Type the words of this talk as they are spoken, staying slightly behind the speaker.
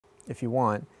if you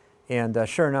want. And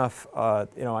sure enough,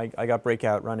 I got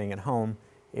Breakout running at home,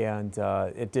 and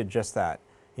it did just that.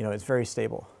 It's very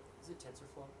stable. Is it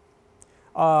TensorFlow?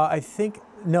 I think,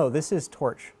 no, this is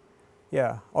Torch.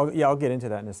 Yeah, I'll get into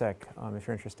that in a sec if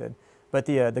you're interested. But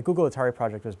the Google Atari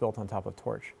project was built on top of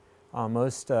Torch.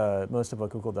 Most of what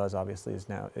Google does, obviously, is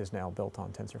now built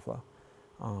on TensorFlow.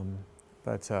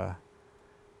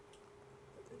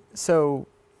 So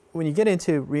when you get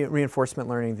into reinforcement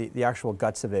learning, the actual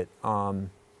guts of it,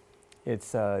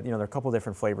 it's there are a couple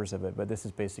different flavors of it, but this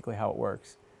is basically how it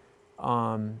works.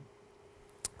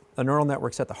 A neural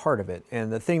network's at the heart of it,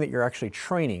 and the thing that you're actually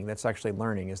training, that's actually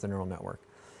learning, is the neural network.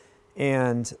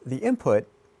 And the input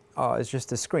is just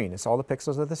the screen. It's all the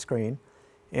pixels of the screen,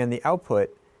 and the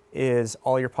output is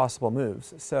all your possible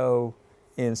moves. So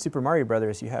in Super Mario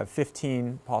Brothers, you have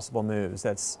 15 possible moves.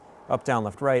 That's up, down,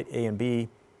 left, right, A and B,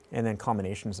 and then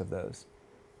combinations of those.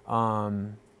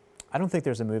 I don't think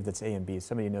there's a move that's A and B.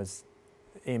 Somebody knows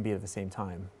A and B at the same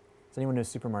time. Does anyone know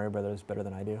Super Mario Brothers better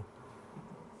than I do?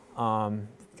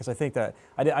 Because I think that,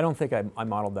 I don't think I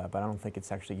modeled that, but I don't think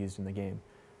it's actually used in the game.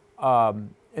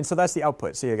 And so that's the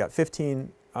output. So you got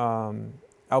 15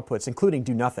 outputs, including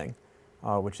do nothing,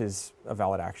 which is a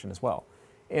valid action as well.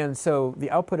 And so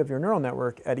the output of your neural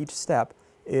network at each step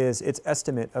is its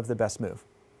estimate of the best move.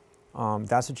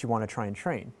 That's what you want to try and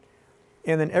train.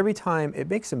 And then every time it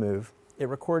makes a move, it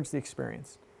records the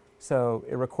experience. So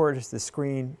it records the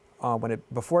screen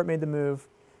before it made the move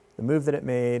that it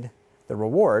made, the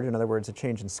reward, in other words, a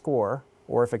change in score,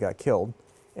 or if it got killed,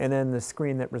 and then the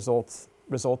screen that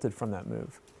resulted from that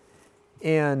move.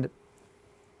 And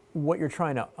what you're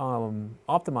trying to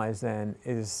optimize then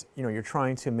is, you're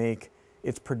trying to make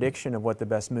its prediction of what the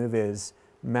best move is,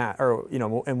 and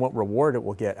what reward it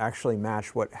will get actually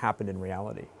match what happened in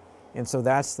reality. And so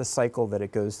that's the cycle that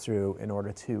it goes through in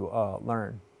order to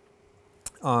learn.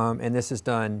 And this is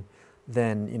done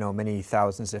then, many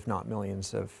thousands, if not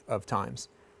millions of times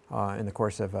in the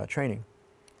course of training.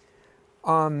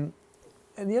 And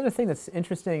the other thing that's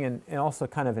interesting and also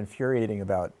kind of infuriating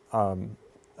about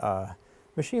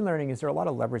machine learning is there are a lot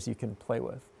of levers you can play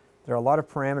with. There are a lot of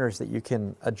parameters that you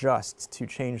can adjust to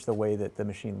change the way that the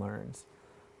machine learns.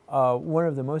 One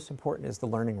of the most important is the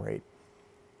learning rate.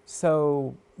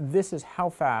 So this is how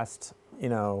fast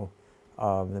the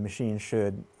machine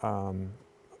should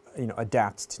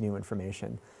adapt to new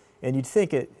information. And you'd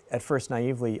think it at first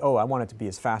naively, oh, I want it to be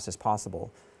as fast as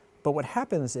possible. But what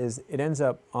happens is it ends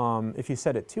up, if you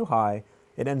set it too high,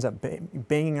 it ends up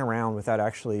banging around without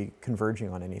actually converging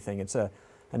on anything. An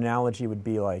analogy would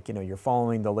be like, you're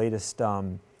following the latest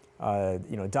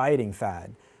dieting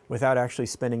fad without actually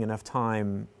spending enough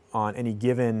time on any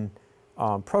given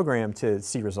program to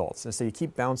see results. And so you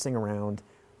keep bouncing around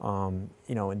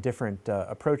in different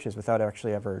approaches without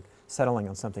actually ever settling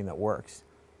on something that works.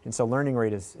 And so learning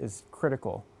rate is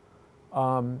critical.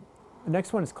 The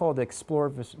next one is called explore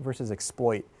versus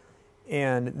exploit.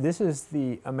 And this is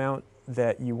the amount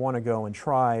that you want to go and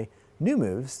try new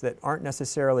moves that aren't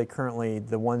necessarily currently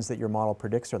the ones that your model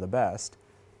predicts are the best,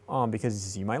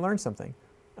 because you might learn something,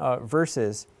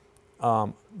 versus,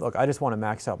 look, I just want to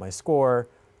max out my score.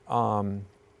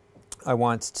 I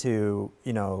want to,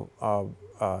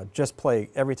 just play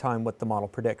every time what the model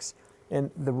predicts. And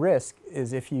the risk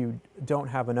is if you don't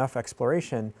have enough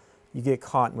exploration, you get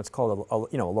caught in what's called a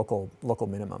local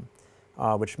minimum,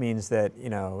 which means that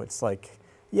it's like,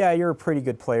 yeah, you're a pretty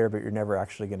good player, but you're never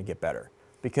actually going to get better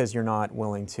because you're not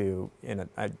willing to.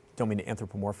 I don't mean to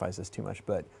anthropomorphize this too much,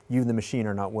 but you, the machine,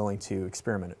 are not willing to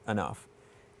experiment enough.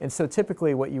 And so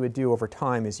typically, what you would do over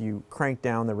time is you crank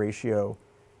down the ratio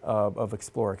of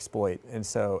explore exploit. And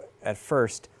so at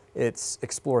first, it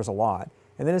explores a lot.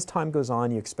 And then as time goes on,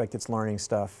 you expect it's learning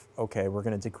stuff. Okay, we're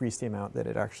going to decrease the amount that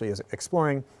it actually is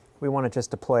exploring. We want it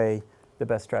just to play the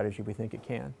best strategy we think it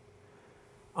can.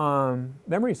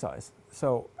 Memory size.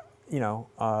 So,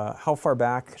 how far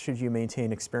back should you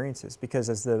maintain experiences? Because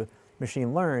as the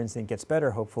machine learns and gets better,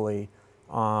 hopefully,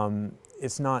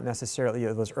 it's not necessarily,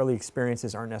 those early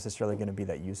experiences aren't necessarily going to be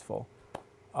that useful.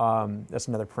 That's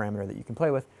another parameter that you can play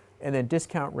with. And then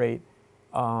discount rate.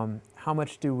 How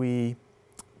much do we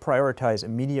prioritize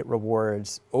immediate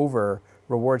rewards over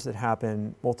rewards that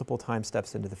happen multiple time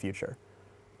steps into the future?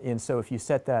 And so if you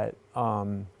set that,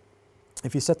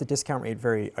 if you set the discount rate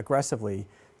very aggressively,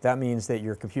 that means that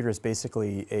your computer is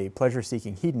basically a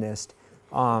pleasure-seeking hedonist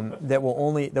that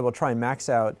will try and max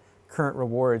out current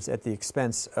rewards at the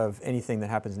expense of anything that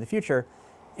happens in the future.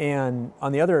 And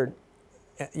on the other,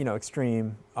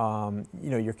 extreme,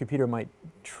 your computer might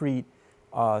treat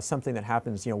something that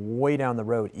happens, way down the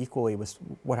road equally with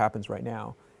what happens right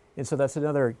now. And so that's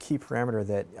another key parameter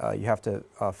that you have to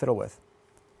fiddle with.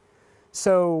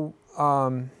 So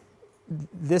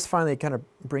this finally kind of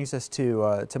brings us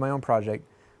to my own project,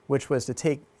 which was to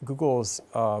take Google's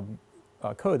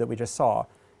code that we just saw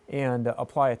and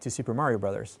apply it to Super Mario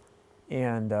Brothers.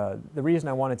 And the reason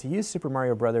I wanted to use Super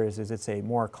Mario Brothers is it's a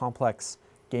more complex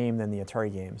game than the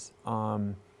Atari games.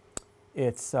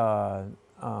 It's you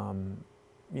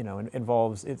know,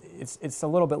 involves it's a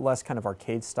little bit less kind of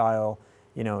arcade style.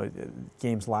 You know,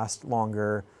 games last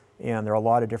longer, and there are a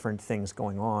lot of different things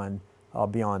going on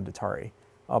beyond Atari,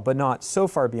 but not so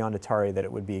far beyond Atari that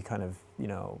it would be kind of, you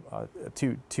know,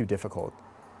 too difficult.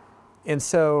 And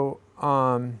so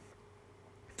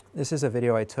this is a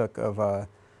video I took of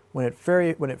when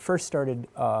it first started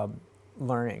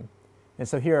learning. And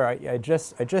so here I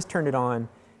just turned it on,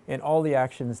 and all the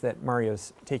actions that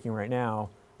Mario's taking right now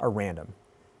are random.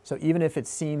 So even if it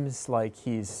seems like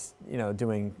he's, you know,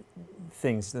 doing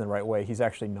things in the right way, he's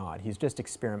actually not. He's just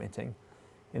experimenting.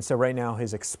 And so right now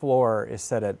his Explorer is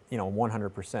set at, you know,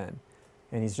 100%.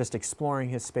 And he's just exploring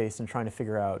his space and trying to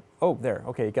figure out, oh, there,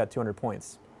 okay, he got 200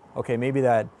 points. Okay, maybe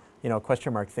that, you know,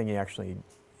 question mark thingy actually,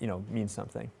 you know, means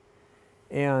something.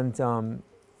 And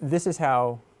this is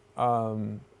how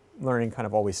learning kind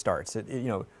of always starts. You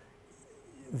know,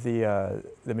 the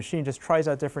machine just tries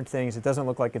out different things. It doesn't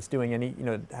look like it's doing any, you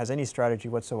know, has any strategy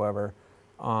whatsoever.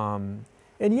 And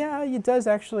yeah, it does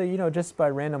actually, you know, just by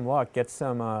random luck get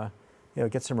some, you know,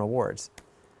 get some rewards.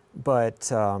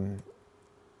 But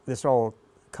this all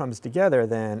comes together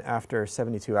then after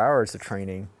 72 hours of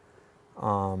training.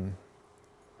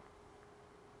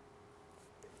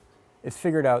 It's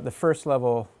figured out the first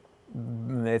level,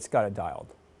 it's got it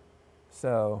dialed.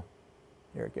 So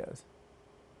here it goes.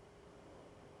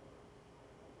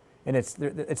 And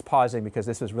it's pausing because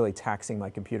this was really taxing my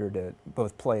computer to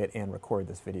both play it and record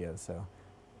this video. So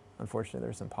unfortunately,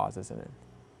 there's some pauses in it.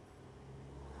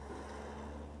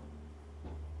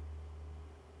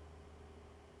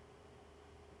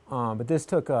 But this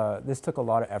took a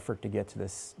lot of effort to get to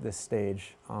this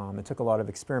stage. It took a lot of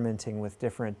experimenting with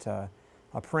different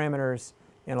parameters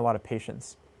and a lot of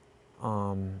patience,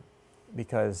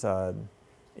 because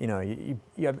you know,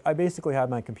 I basically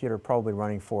had my computer probably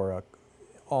running for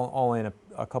all in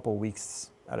a couple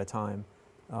weeks at a time,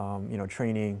 you know,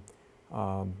 training,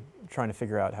 trying to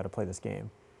figure out how to play this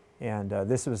game. And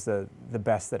this was the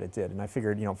best that it did. And I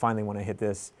figured, you know, finally when I hit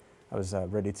this, I was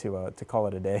ready to call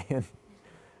it a day and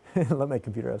let my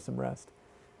computer have some rest.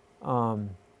 Was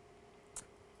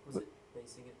it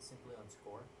basing it simply on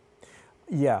score?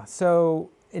 Yeah, so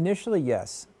initially,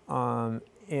 yes. And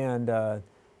the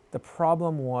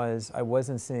problem was I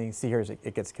wasn't seeing, see here,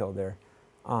 it gets killed there.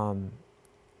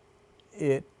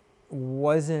 It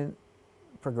wasn't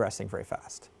progressing very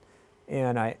fast.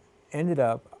 And I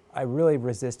really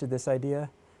resisted this idea,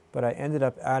 but I ended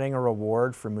up adding a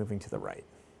reward for moving to the right.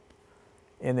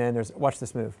 And then watch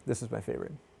this move. This is my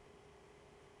favorite.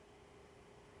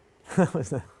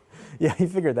 Yeah, he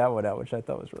figured that one out, which I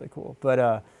thought was really cool.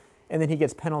 But, and then he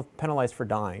gets penalized for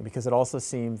dying because it also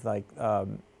seemed like,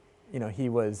 you know, he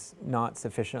was not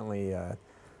sufficiently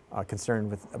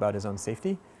concerned about his own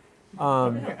safety.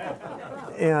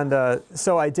 And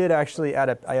so I did actually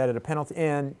added a penalty,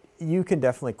 and you can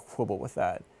definitely quibble with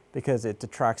that because it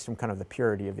detracts from kind of the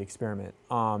purity of the experiment.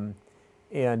 And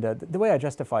the way I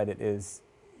justified it is,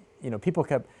 you know, people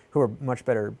who are much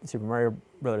better Super Mario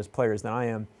Brothers players than I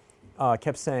am,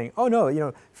 kept saying, oh no, you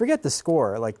know, forget the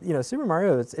score. Like, you know, Super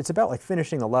Mario, it's about like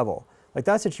finishing the level. Like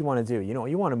that's what you want to do. You know,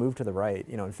 you want to move to the right,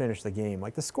 you know, and finish the game.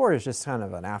 Like the score is just kind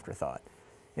of an afterthought.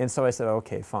 And so I said,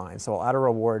 okay, fine. So I'll add a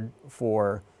reward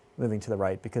for moving to the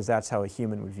right because that's how a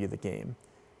human would view the game.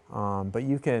 But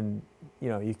you can, you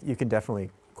know, you can definitely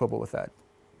quibble with that.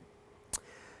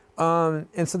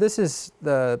 And so this is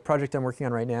the project I'm working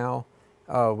on right now,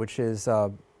 which is,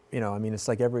 you know, I mean, it's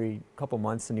like every couple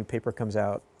months a new paper comes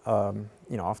out,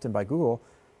 you know, often by Google,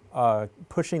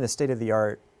 pushing the state of the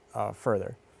art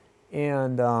further.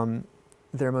 And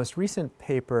their most recent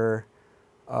paper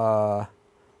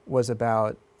was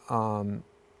about, I'm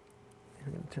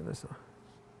going to turn this on,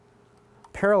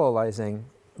 parallelizing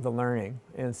the learning.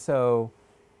 And so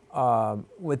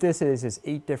what this is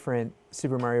 8 different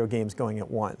Super Mario games going at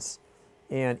once.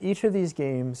 And each of these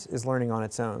games is learning on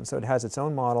its own. So it has its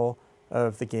own model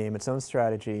of the game, its own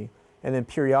strategy, and then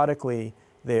periodically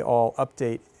they all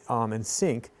update and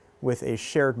sync with a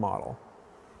shared model.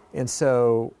 And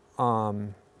so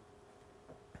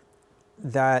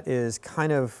that is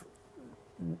kind of,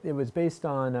 it was based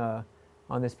on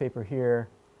this paper here,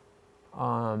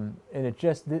 and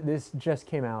this just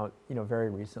came out, you know, very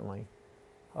recently,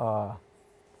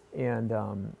 and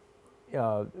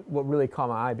what really caught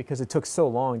my eye, because it took so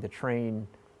long to train,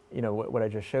 what I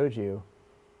just showed you,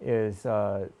 is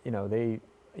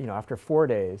after 4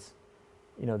 days,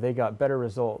 they got better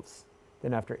results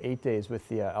than after 8 days with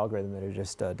the algorithm that I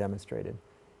just demonstrated.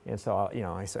 And so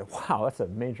I said, wow, that's a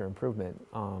major improvement.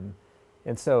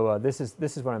 And so this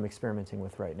is what I'm experimenting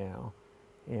with right now,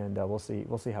 and we'll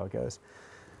see how it goes.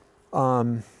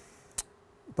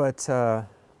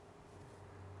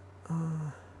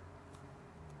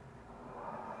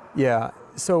 Yeah.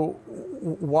 So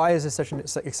why is this such an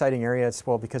exciting area? It's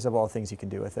because of all the things you can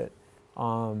do with it.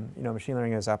 Machine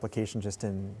learning has applications just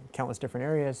in countless different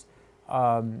areas.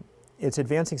 It's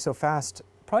advancing so fast,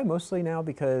 probably mostly now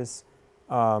because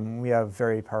we have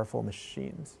very powerful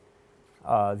machines.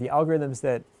 The algorithms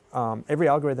that every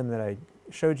algorithm that I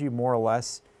showed you, more or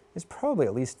less, is probably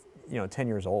at least 10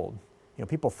 years old.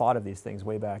 People thought of these things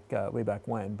way back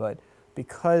when, but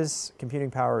because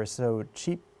computing power is so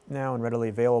cheap now and readily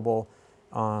available,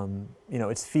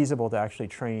 it's feasible to actually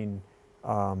train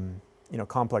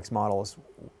complex models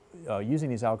using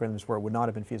these algorithms where it would not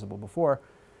have been feasible before.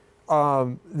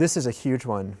 This is a huge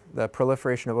one: the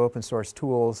proliferation of open source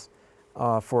tools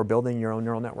for building your own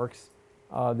neural networks.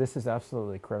 This is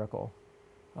absolutely critical.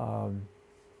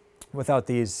 Without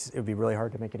these, it would be really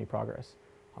hard to make any progress.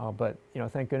 But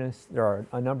thank goodness there are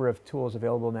a number of tools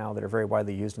available now that are very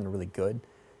widely used and are really good,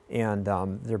 and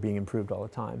they're being improved all the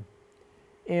time.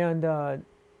 And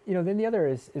then the other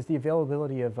is the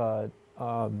availability of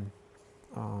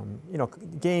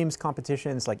games,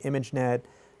 competitions like ImageNet,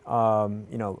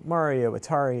 Mario,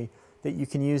 Atari, that you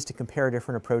can use to compare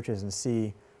different approaches and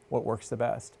see what works the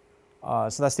best.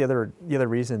 So that's the other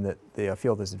reason that the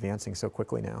field is advancing so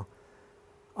quickly now.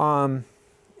 And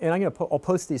I'll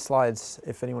post these slides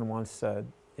if anyone wants to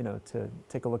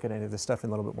take a look at any of this stuff in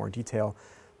a little bit more detail.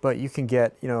 But you can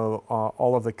get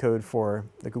all of the code for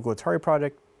the Google Atari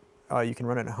project. You can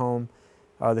run it at home.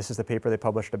 This is the paper they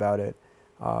published about it.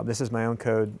 This is my own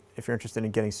code if you're interested in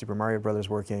getting Super Mario Brothers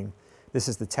working. This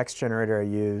is the text generator I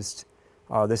used.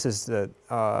 This is the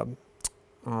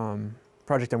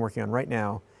project I'm working on right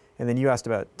now. And then you asked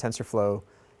about TensorFlow.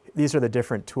 These are the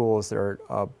different tools that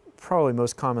are probably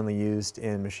most commonly used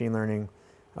in machine learning.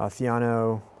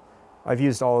 Theano, I've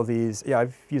used all of these. Yeah,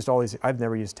 I've used all these. I've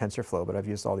never used TensorFlow, but I've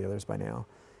used all the others by now.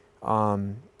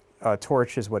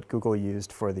 Torch is what Google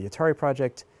used for the Atari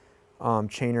project.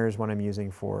 Chainer is what I'm using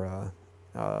for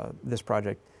this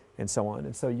project, and so on.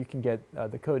 And so you can get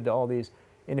the code to all these.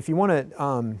 And if you want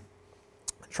to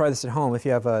try this at home, if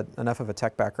you have enough of a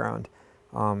tech background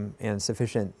and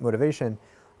sufficient motivation,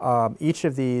 each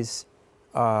of these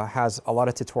has a lot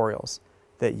of tutorials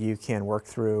that you can work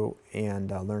through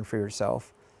and learn for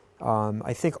yourself.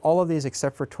 I think all of these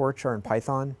except for Torch are in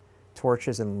Python. Torch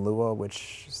is in Lua,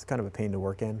 which is kind of a pain to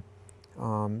work in.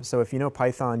 So if you know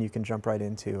Python, you can jump right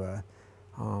into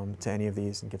to any of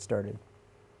these and get started.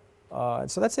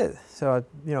 So that's it. So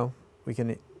we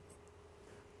can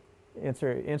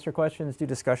answer questions, do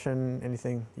discussion,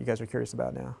 anything you guys are curious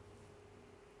about now.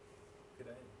 Could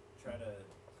I try to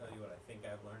tell you what I think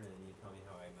I've learned, and then you tell me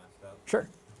how I messed up? Sure.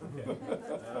 Okay.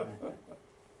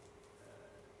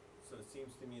 So it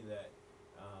seems to me that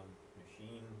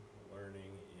machine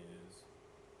learning is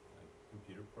like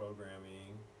computer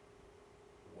programming,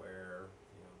 where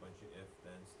a bunch of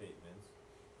if-then statements.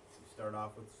 You start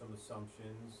off with some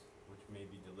assumptions, which may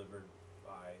be delivered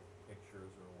by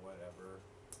pictures or whatever.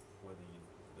 Whether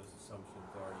those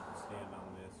assumptions are you can stand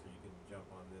on this, or you can jump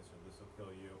on this, or this will kill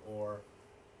you, or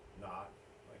not.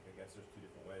 Like, I guess there's two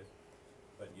different ways.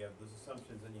 But you have those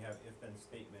assumptions, and you have if-then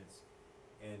statements,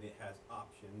 and it has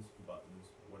options,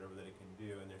 buttons, whatever that it can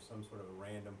do, and there's some sort of a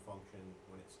random function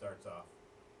when it starts off.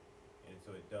 And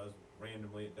so it does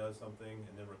randomly, it does something,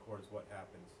 and then records what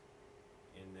happens.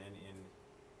 And then in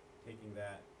taking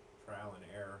that trial and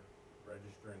error,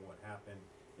 registering what happened,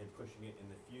 and pushing it in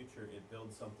the future, it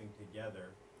builds something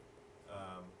together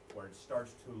where it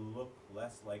starts to look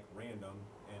less like random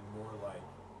and more like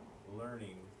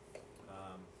learning.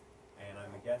 And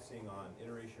I'm guessing on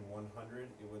iteration 100,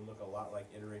 it would look a lot like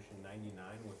iteration 99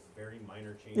 with very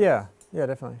minor changes. Yeah,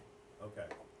 definitely. Okay.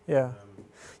 Yeah,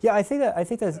 yeah. I think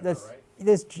that's right?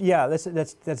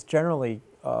 That's generally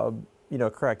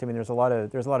correct. I mean, there's a lot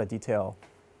of detail,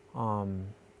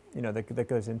 that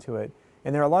goes into it,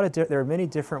 and there are there are many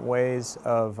different ways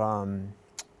of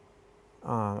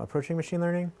approaching machine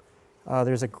learning.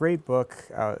 There's a great book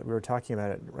we were talking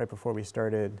about it right before we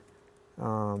started.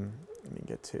 Let me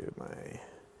get to my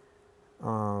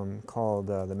called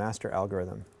The Master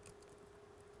Algorithm,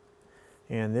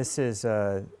 and this is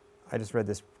I just read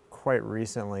this quite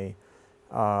recently.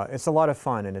 It's a lot of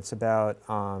fun, and it's about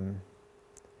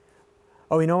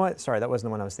Oh, you know what? Sorry, that wasn't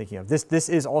the one I was thinking of. This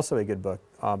is also a good book,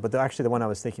 but actually the one I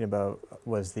was thinking about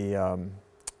was the.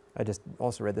 I just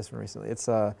also read this one recently. It's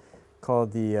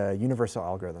called the Universal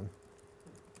Algorithm,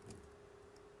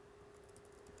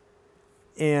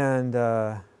 and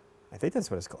I think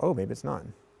that's what it's called. Oh, maybe it's not.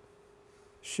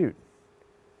 Shoot.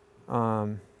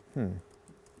 While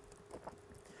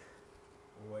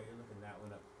you're looking that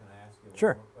one up, can I ask you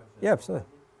Sure. one more question? Yeah, absolutely.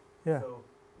 Yeah. So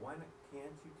why not,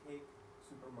 can't you take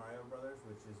Super Mario Brothers,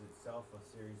 which is itself a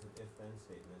series of if-then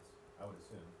statements, I would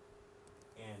assume,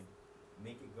 and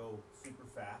make it go super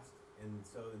fast? And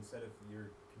so instead of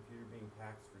your computer being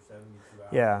taxed for 72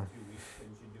 hours Yeah. in 2 weeks,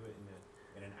 couldn't you do it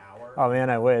in an hour? Oh man,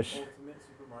 I wish. Ultimate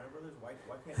Super Mario Brothers? Why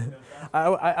can't you do it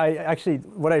faster? I actually,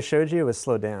 what I showed you was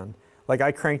slowed down. Like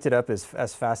I cranked it up as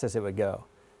fast as it would go.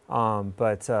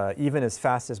 But even as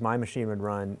fast as my machine would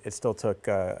run, it still took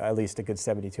at least a good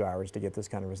 72 hours to get those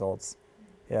kind of results.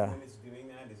 Yeah. When it's doing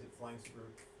that, is it playing super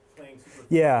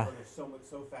Yeah. fast, or there's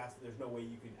so fast that there's no way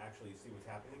you can actually see what's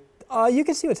happening? You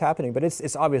can see what's happening, but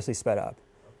it's obviously sped up.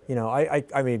 You know, I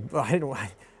mean,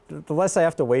 the less I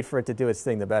have to wait for it to do its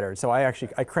thing, the better. So I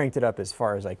cranked it up as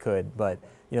far as I could, but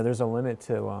you know, there's a limit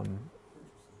to.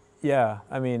 Yeah,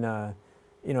 I mean,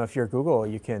 you know, if you're Google,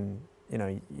 you can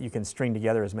string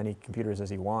together as many computers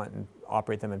as you want and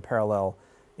operate them in parallel,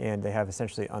 and they have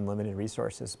essentially unlimited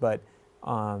resources. But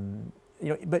you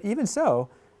know, but even so,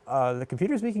 the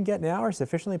computers we can get now are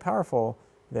sufficiently powerful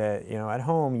that at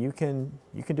home you can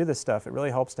do this stuff. It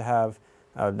really helps to have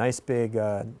a nice big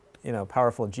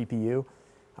powerful GPU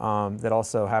that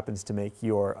also happens to make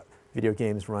your video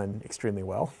games run extremely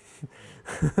well.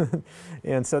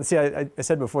 And so, see, I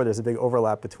said before, there's a big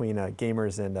overlap between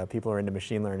gamers and people who are into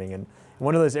machine learning. And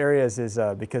one of those areas is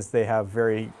because they have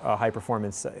very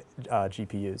high-performance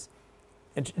GPUs.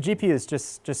 And GPUs,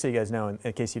 just so you guys know,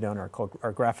 in case you don't,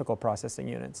 are graphical processing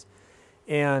units.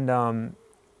 And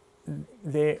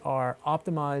they are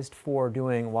optimized for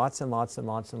doing lots and lots and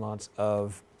lots and lots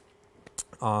of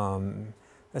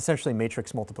essentially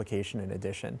matrix multiplication and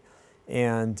addition.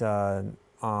 And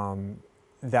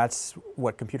that's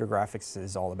what computer graphics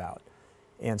is all about.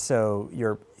 And so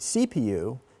your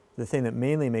CPU, the thing that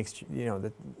mainly makes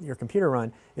your computer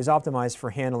run, is optimized for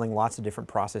handling lots of different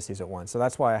processes at once. So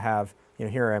that's why I have,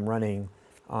 here I'm running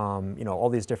all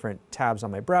these different tabs on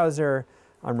my browser.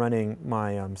 I'm running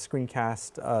my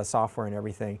screencast software and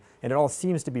everything, and it all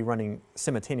seems to be running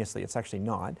simultaneously. It's actually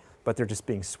not, but they're just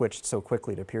being switched so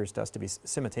quickly, it appears to us to be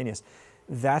simultaneous.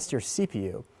 That's your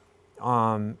CPU.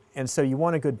 And so you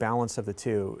want a good balance of the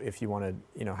two if you want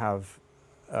to have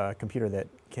a computer that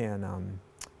can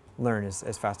learn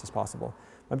as fast as possible.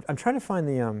 I'm trying to find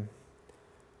the,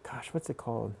 gosh, what's it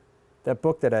called? That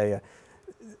book that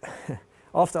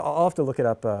I'll have to look it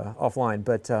up offline,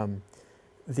 but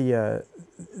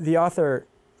the author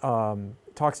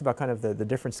talks about kind of the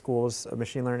different schools of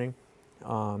machine learning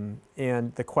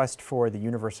and the quest for the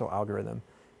universal algorithm.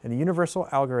 And the universal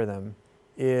algorithm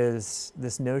is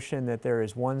this notion that there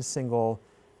is one single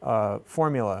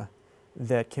formula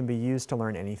that can be used to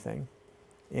learn anything.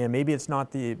 And maybe it's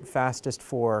not the fastest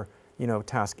for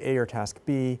task A or task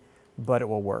B, but it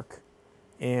will work.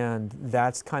 And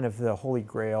that's kind of the holy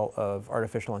grail of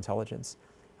artificial intelligence.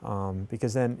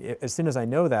 Because then as soon as I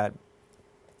know that,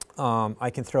 I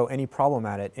can throw any problem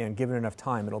at it, and given enough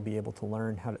time, it'll be able to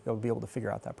learn it'll be able to figure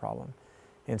out that problem.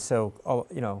 And so,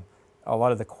 a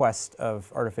lot of the quest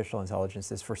of artificial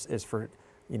intelligence is for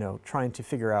trying to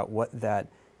figure out what that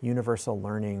universal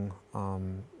learning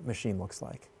machine looks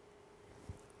like.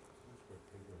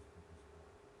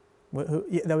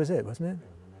 Yeah, that was it, wasn't it?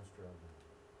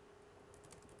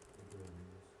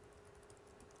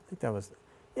 I think that was,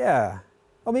 yeah.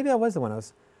 Oh, maybe that was the one I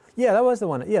was. Yeah, that was the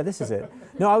one. Yeah, this is it.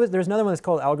 No, there's another one that's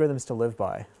called Algorithms to Live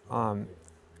By.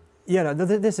 Yeah, no,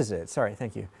 this is it. Sorry,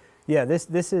 thank you. Yeah,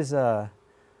 this is a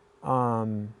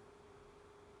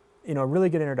really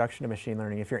good introduction to machine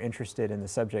learning if you're interested in the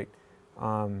subject.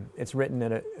 It's written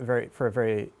at a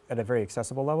very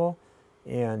accessible level,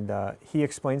 and he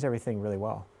explains everything really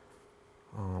well.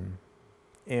 I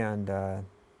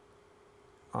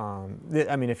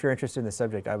mean, if you're interested in the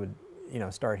subject, I would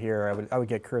start here. I would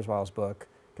get Kurzweil's book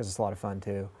because it's a lot of fun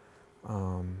too.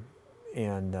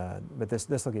 But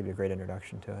this will give you a great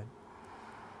introduction to it.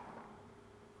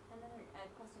 Another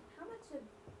question: how much of,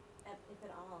 if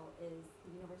at all, is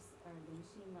the universe or the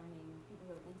machine learning people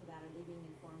who are into that, are they being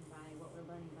informed by what we're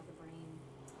learning about the brain,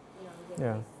 the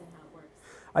databases and how it works?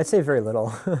 I'd say very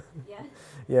little. Yeah.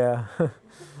 Yeah.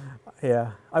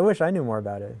 Yeah. I wish I knew more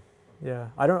about it. Yeah.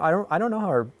 I don't know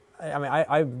how.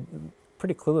 I'm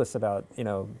pretty clueless about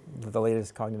the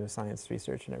latest cognitive science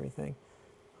research and everything.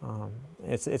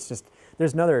 It's just,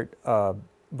 there's another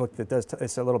book that does,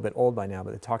 it's a little bit old by now,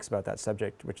 but it talks about that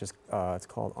subject, which is, it's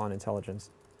called On Intelligence.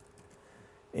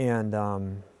 And I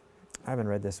haven't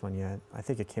read this one yet. I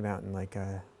think it came out in like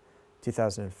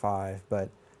 2005, but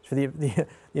it's for the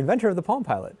inventor of the Palm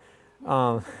Pilot.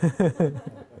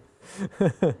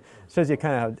 Shows you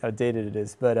kind of how dated it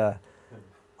is. But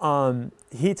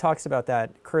he talks about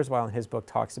that. Kurzweil in his book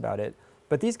talks about it.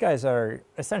 But these guys are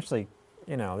essentially,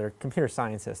 they're computer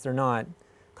scientists. They're not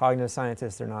cognitive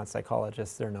scientists. They're not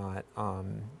psychologists. They're not,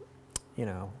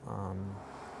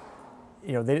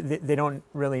 they don't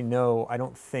really know, I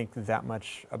don't think, that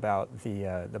much about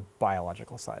the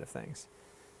biological side of things.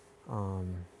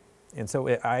 And so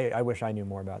I wish I knew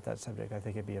more about that subject. I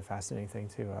think it'd be a fascinating thing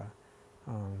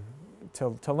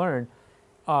to learn.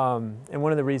 And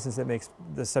one of the reasons that makes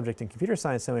the subject in computer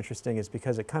science so interesting is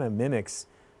because it kind of mimics,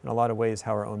 in a lot of ways,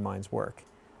 how our own minds work.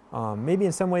 Maybe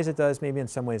in some ways it does, maybe in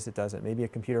some ways it doesn't. Maybe a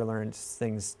computer learns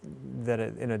things that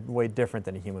in a way different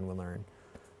than a human would learn.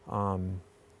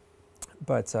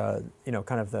 But kind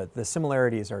of the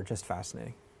similarities are just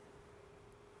fascinating.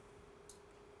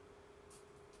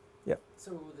 Yep.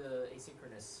 So the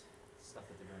asynchronous stuff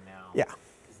that they're doing now, Yeah.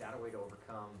 is that a way to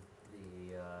overcome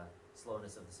the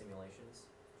slowness of the simulations?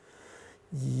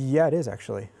 Yeah, it is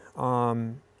actually.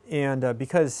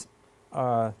 Because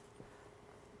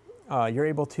you're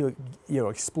able to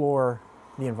explore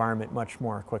the environment much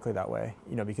more quickly that way,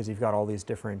 because you've got all these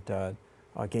different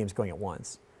games going at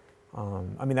once.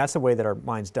 That's the way that our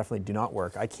minds definitely do not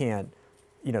work. I can't,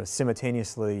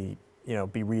 simultaneously,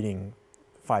 be reading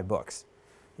 5 books.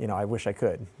 I wish I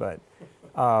could, but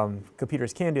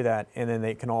computers can do that, and then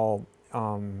they can all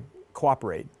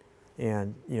cooperate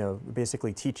and,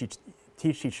 basically teach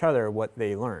each other what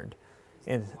they learned.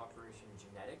 Is the cooperation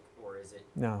genetic, or is it?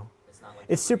 No. It's not like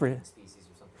It's super. Species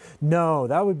or something. No,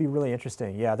 that would be really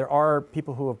interesting. Yeah, there are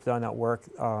people who have done that work.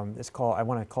 I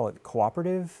want to call it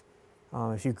cooperative.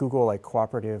 If you Google like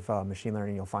cooperative machine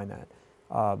learning, you'll find that.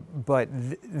 But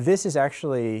this is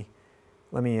actually,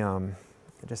 let me, I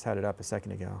just had it up a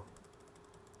second ago.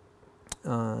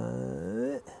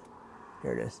 Here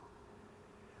it is.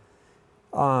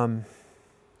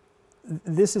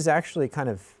 This is actually kind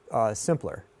of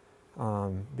simpler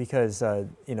because,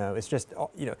 it's just,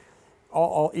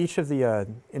 each of the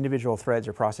individual threads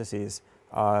or processes,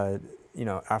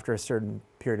 after a certain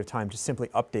period of time, just simply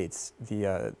updates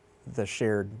the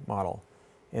shared model.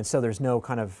 And so there's no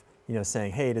kind of,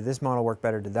 saying, hey, did this model work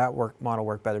better? Did that model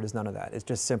work better? There's none of that. It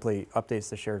just simply updates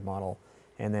the shared model,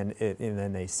 and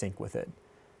then they sync with it.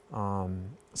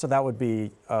 So that would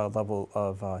be a level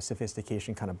of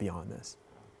sophistication kind of beyond this.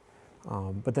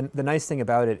 But the nice thing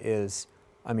about it is,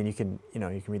 you can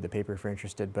read the paper if you're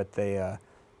interested, but they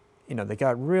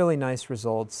got really nice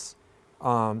results.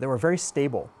 They were very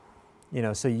stable.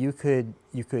 So you could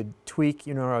tweak.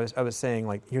 I was saying,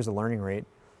 like, here's a learning rate.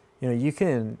 You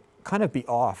can kind of be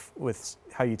off with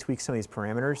how you tweak some of these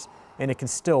parameters, and it can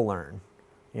still learn.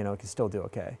 It can still do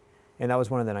okay. And that was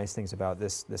one of the nice things about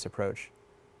this approach.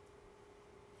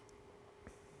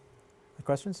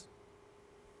 Questions?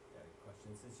 Got a question.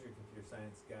 Since you're a computer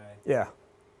science guy, Yeah.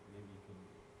 maybe you can.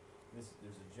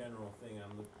 There's a general thing.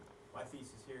 My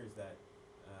thesis here is that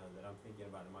that I'm thinking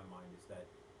about in my mind is that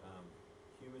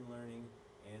human learning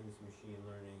and this machine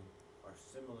learning are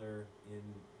similar in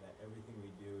that everything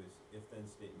we do is if-then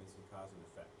statements and cause and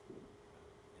effect, and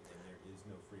then there is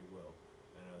no free will.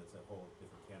 I know it's a whole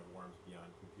different can of worms beyond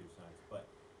computer science, but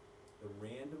the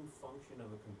random function of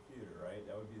a computer, right?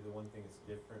 That would be the one thing that's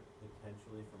different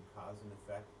potentially from cause and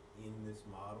effect in this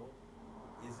model.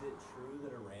 Is it true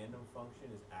that a random function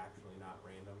is actually not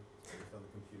random, based on the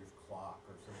computer's clock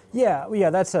or something?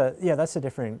 That's a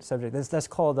different subject. That's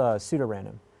called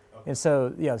pseudorandom. Okay. And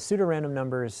so pseudorandom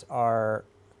numbers are,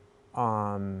 there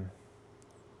are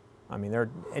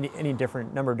any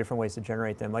different number of different ways to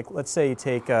generate them. Like, let's say you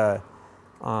take let's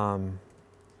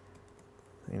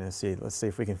see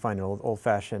if we can find an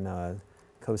old-fashioned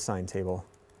cosine table.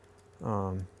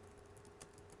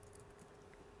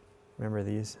 Remember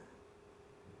these?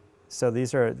 So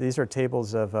these are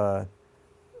tables of. There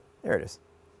it is.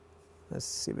 Let's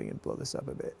see if we can blow this up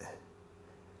a bit.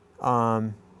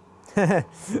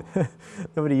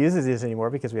 Nobody uses these anymore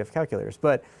because we have calculators.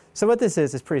 But so what this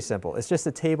is pretty simple. It's just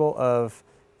a table of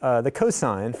the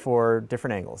cosine for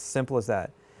different angles. Simple as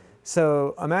that.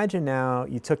 So imagine now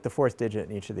you took the 4th digit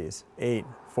in each of these, 8,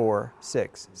 4,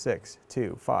 6, 6,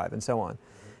 2, 5, and so on.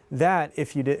 That,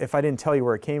 if I didn't tell you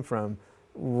where it came from,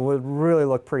 would really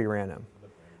look pretty random.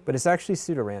 But it's actually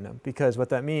pseudo-random, because what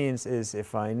that means is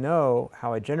if I know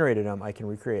how I generated them, I can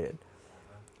recreate it.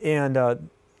 And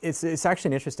it's actually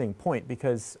an interesting point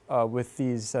because with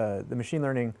these the machine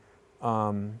learning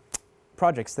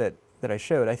projects that I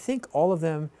showed, I think all of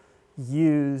them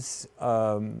use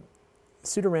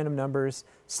pseudo-random numbers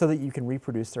so that you can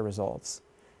reproduce their results.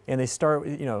 And they start,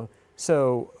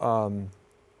 so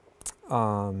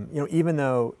even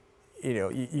though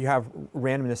you have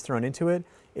randomness thrown into it,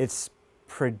 it's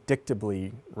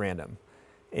predictably random.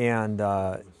 And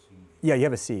yeah, you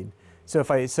have a seed. So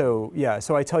I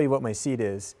tell you what my seed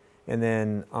is, and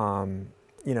then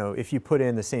if you put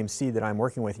in the same seed that I'm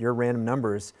working with, your random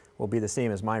numbers will be the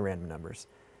same as my random numbers.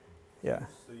 Yeah.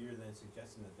 So you're then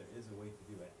suggesting that there is a way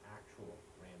to do an actual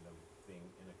random thing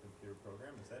in a computer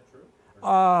program. Is that true?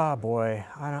 Ah, boy,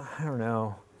 I don't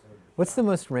know. What's the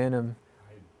most random?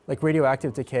 Like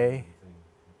radioactive decay.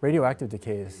 Radioactive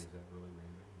decay is.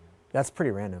 That's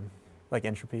pretty random. Like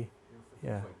entropy.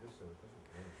 Yeah.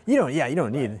 You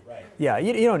don't need. Right. Yeah,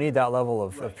 you don't need that level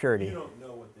of Right. purity. You don't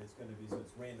know what it's going to be, so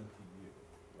it's random to you,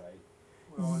 right?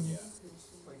 Well, Yeah. it's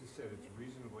like you said, it's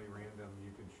reasonably random.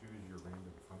 You can choose your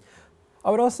random function. I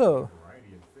would also. A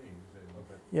variety of things,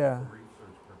 but Yeah. for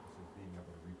research purposes, being able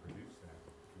to reproduce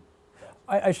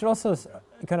that. I should also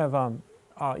kind of,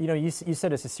 you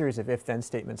said it's a series of if-then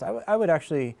statements. I would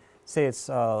actually say it's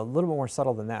a little bit more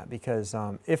subtle than that because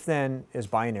if-then is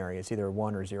binary. It's either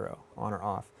 1 or 0, on or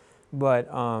off. But,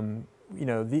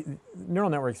 the neural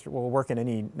networks will work in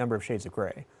any number of shades of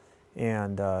gray.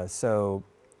 And so,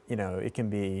 it can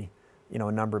be,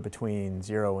 a number between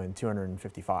 0 and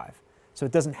 255. So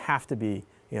it doesn't have to be,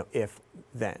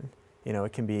 if-then.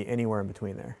 It can be anywhere in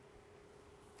between there.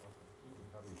 You can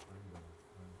probably find an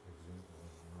example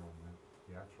of a neural net,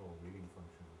 the actual weighting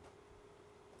function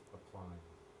applying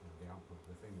the output,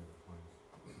 the thing that applies.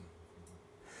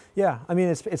 Yeah, I mean,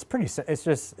 it's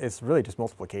really just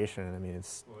multiplication. I mean,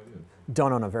 it's Well, it is.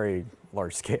 done on a very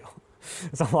large scale.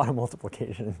 It's a lot of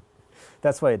multiplication.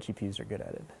 That's why GPUs are good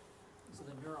at it. So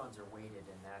the neurons are weighted,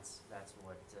 and that's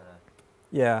what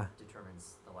Yeah,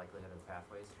 determines the likelihood of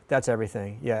pathways. that's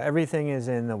everything. Yeah, everything is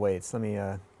in the weights. Let me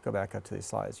go back up to these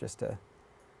slides just to.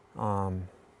 And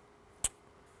the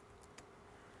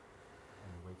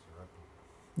weights are up.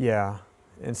 Yeah,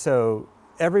 and so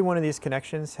every one of these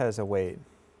connections has a weight.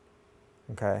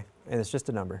 Okay, and it's just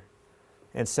a number.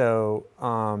 And so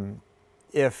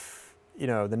if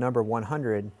the number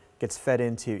 100 gets fed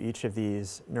into each of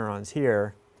these neurons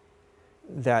here,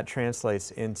 that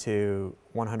translates into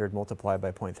 100 multiplied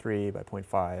by 0.3, by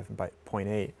 0.5, and by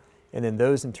 0.8. And then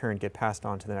those in turn get passed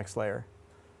on to the next layer.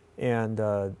 And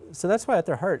so that's why at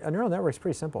their heart, a neural network is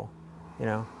pretty simple.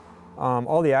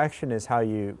 All the action is how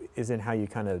you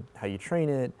train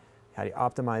it, how you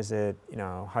optimize it,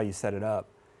 how you set it up.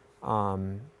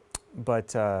 But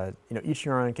each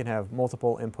neuron can have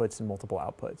multiple inputs and multiple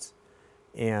outputs.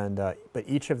 And but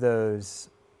each of those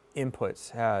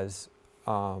inputs has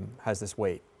this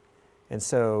weight. And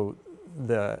so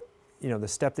the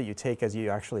step that you take as you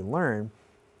actually learn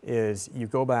is you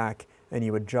go back and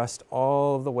you adjust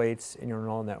all of the weights in your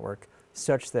neural network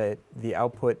such that the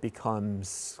output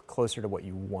becomes closer to what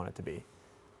you want it to be.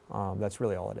 That's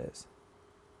really all it is.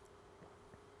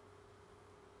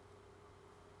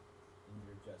 And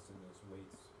you're adjusting those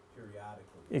weights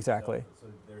periodically. Exactly. So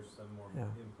there's some more Yeah.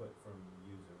 input from the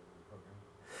user of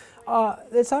the program.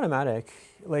 It's automatic.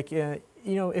 Like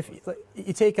if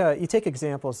you take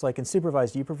examples like in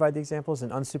supervised, you provide the examples,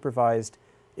 and unsupervised,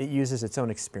 it uses its own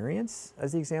experience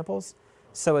as the examples.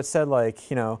 So it said like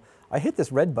I hit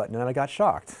this red button and I got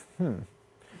shocked.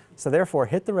 So therefore,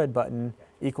 hit the red button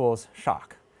equals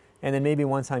shock. And then maybe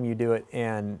one time you do it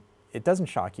and it doesn't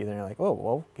shock you, then you're like, oh,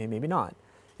 well, okay, maybe not.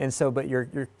 And so, but you're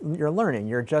learning,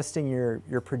 you're adjusting your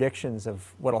predictions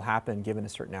of what'll happen given a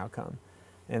certain outcome.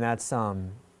 And that's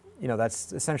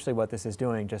that's essentially what this is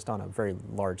doing, just on a very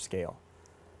large scale.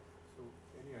 So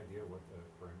any idea what the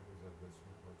parameters of this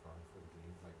network are for the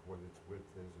game, like what its width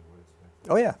is and what its depth is?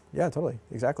 Oh yeah, totally,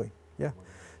 exactly, yeah. What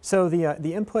is it? So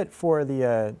the input for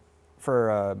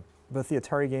both the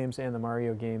Atari games and the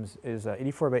Mario games is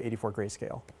 84 by 84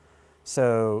 grayscale.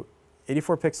 So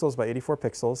 84 pixels by 84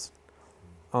 pixels,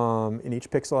 and each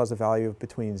pixel has a value of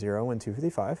between 0 and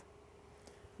 255.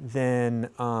 Then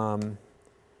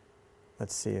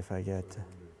let's see if I get, So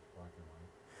under black and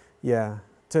white. yeah,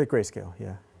 to grayscale,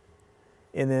 yeah.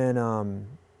 And then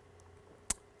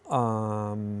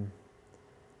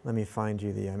let me find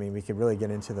you we could really get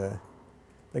into the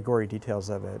gory details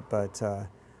of it, but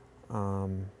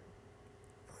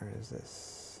where is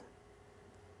this?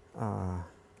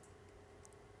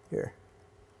 Here.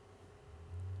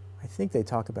 I think they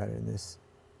talk about it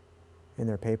in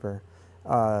their paper.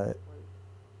 I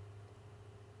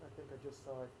think I just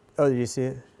saw it. Oh, did you see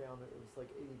it? Down there, it was like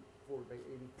 84 by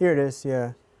 84. Here it is,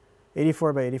 yeah.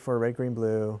 84 by 84, red, green,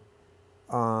 blue.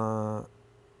 And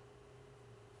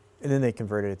then they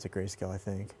converted it to grayscale, I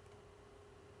think.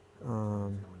 How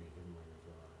many hidden layers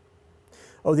are?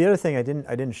 Oh, the other thing I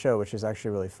didn't show, which is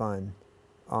actually really fun.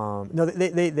 No,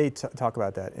 they talk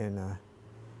about that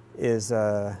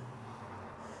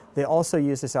they also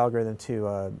use this algorithm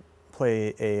to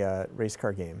play a race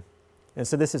car game, and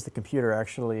so this is the computer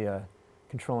actually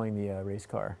controlling the race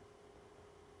car.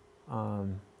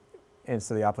 And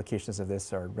so the applications of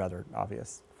this are rather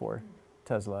obvious for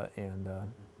Tesla and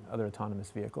other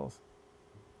autonomous vehicles.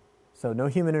 So no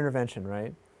human intervention,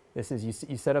 right? This is you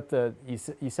set up you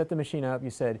set the machine up. You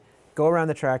said go around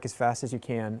the track as fast as you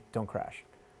can, don't crash,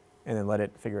 and then let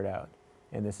it figure it out.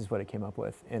 And this is what it came up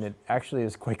with, and it actually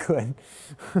is quite good.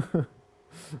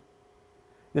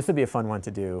 This would be a fun one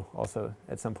to do also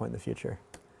at some point in the future.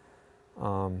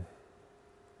 But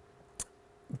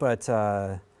let's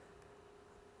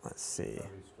see. Are they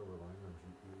still relying on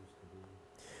GPUs to do?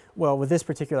 Well, with this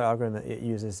particular algorithm,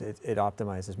 it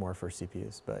optimizes more for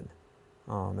CPUs, but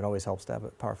it always helps to have a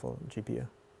powerful GPU.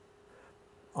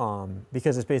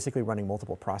 Because it's basically running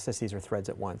multiple processes or threads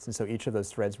at once, and so each of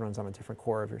those threads runs on a different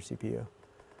core of your CPU.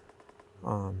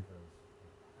 Because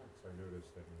I noticed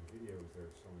that in the videos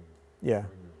they're showing Yeah, the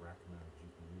rack mount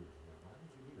GPUs. Now, why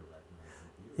would you need a rack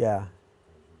mount GPU? yeah.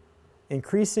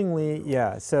 Increasingly,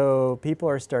 yeah. So people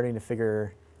are starting to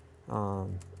figure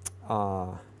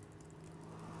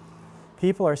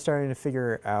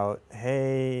out,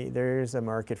 hey, there's a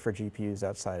market for GPUs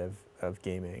outside of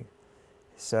gaming.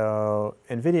 So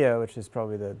NVIDIA, which is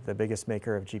probably the biggest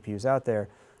maker of GPUs out there,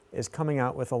 is coming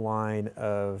out with a line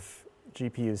of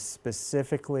GPUs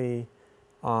specifically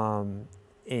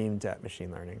aimed at machine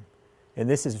learning. And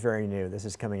this is very new. This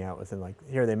is coming out within, like,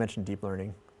 here they mentioned deep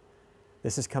learning.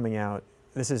 This is coming out,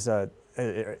 these are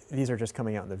just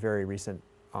coming out in the very recent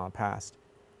past.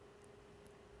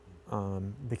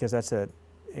 Because that's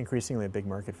increasingly a big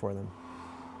market for them.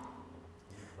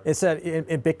 It's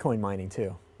in Bitcoin mining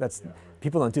too. That's, Yeah, right.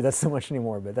 people don't do that so much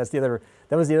anymore, but that was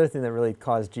the other thing that really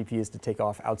caused GPUs to take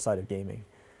off outside of gaming.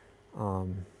 Have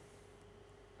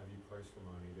you priced them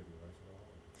on AWS at all?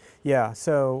 Yeah,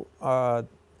 so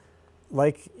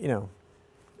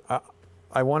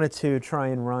I wanted to try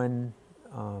and run,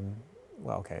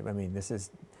 well, okay, I mean, this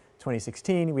is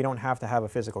 2016. We don't have to have a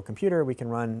physical computer. We can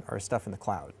run our stuff in the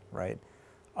cloud, right?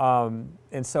 And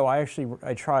so I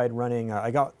tried running,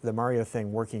 I got the Mario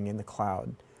thing working in the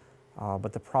cloud,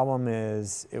 but the problem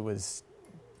is it was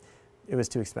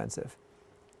too expensive.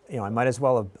 You know, I might as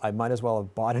well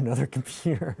have bought another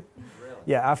computer. Really?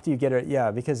 Yeah, after you get it,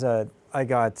 yeah, because I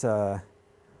got, I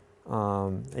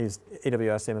used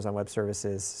AWS, Amazon Web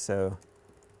Services, so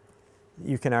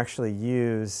you can actually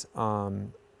use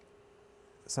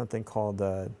something called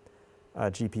a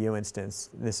GPU instance.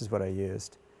 This is what I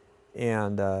used.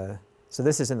 And so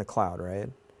this is in the cloud, right?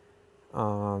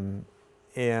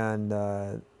 And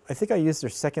I think I used their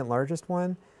second largest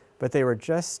one, but they were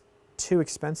just too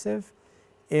expensive.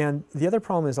 And the other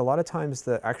problem is a lot of times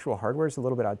the actual hardware is a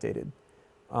little bit outdated.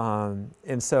 And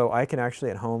so I can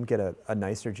actually at home get a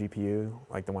nicer GPU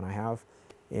like the one I have,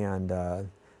 and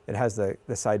it has the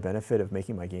side benefit of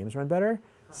making my games run better.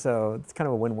 So it's kind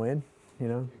of a win-win, you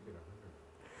know. You get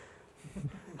 100.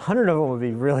 100 of them would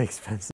be really expensive.